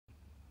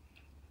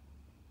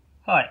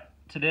Hi,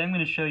 today I'm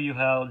going to show you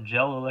how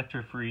gel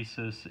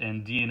electrophoresis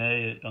and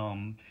DNA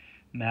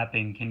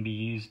mapping can be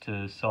used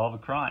to solve a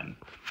crime.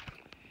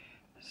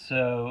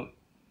 So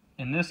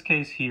in this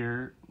case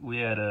here, we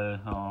had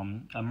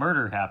a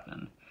murder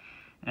happen,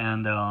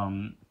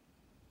 and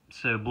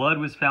so blood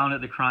was found at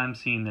the crime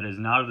scene that is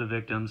not of the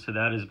victim, so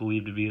that is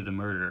believed to be of the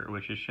murderer,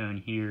 which is shown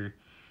here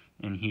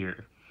and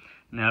here.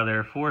 Now there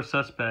are 4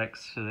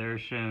 suspects, so they're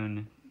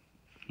shown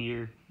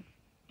here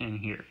and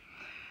here.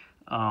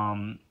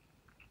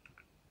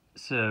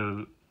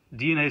 So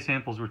DNA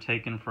samples were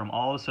taken from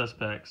all the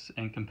suspects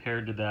and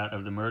compared to that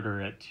of the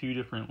murderer at 2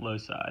 different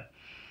loci.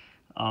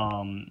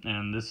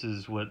 And this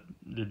is what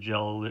the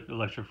gel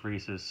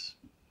electrophoresis,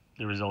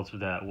 the results of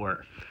that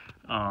were.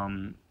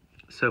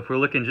 So if we're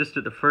looking just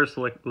at the first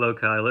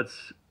loci,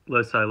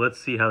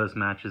 let's see how this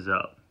matches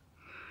up.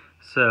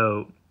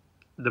 So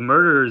the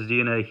murderer's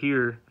DNA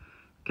here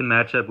can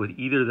match up with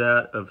either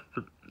that of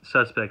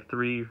suspect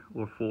 3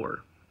 or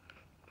 4.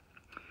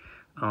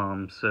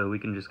 So we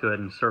can just go ahead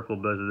and circle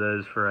both of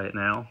those for right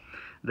now.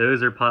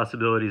 Those are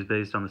possibilities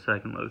based on the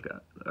second loci,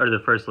 or the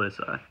first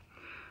loci.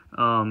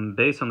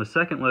 Based on the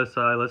second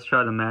loci, let's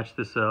try to match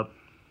this up.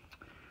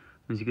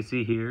 As you can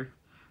see here,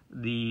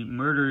 the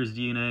murderer's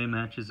DNA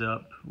matches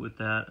up with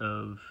that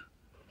of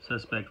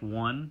suspect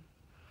 1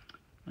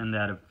 and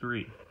that of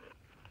 3.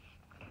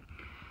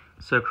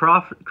 So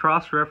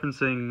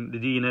cross-referencing the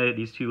DNA at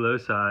these 2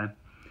 loci,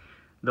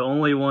 the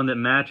only one that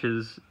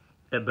matches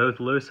at both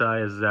loci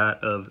is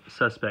that of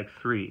suspect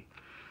 3.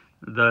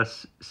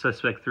 Thus,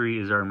 suspect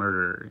 3 is our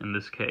murderer in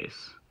this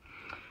case.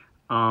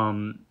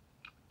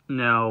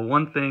 Now,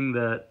 one thing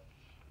that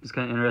is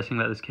kind of interesting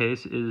about this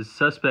case is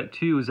suspect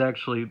 2 is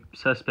actually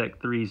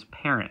suspect 3's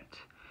parent.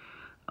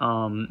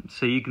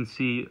 So you can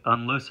see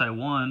on loci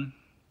 1,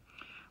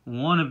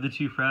 one of the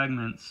 2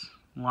 fragments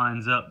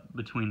lines up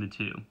between the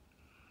 2.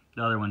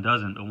 The other one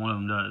doesn't, but one of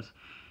them does.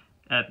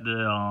 At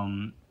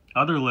the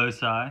other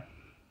loci,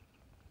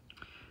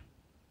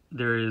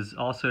 there is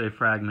also a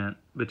fragment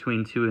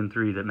between 2 and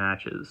 3 that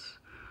matches.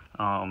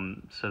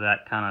 So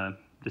that kind of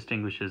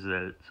distinguishes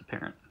that it's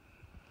apparent.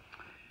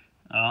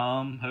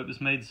 Hope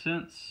this made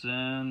sense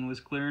and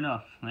was clear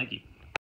enough. Thank you.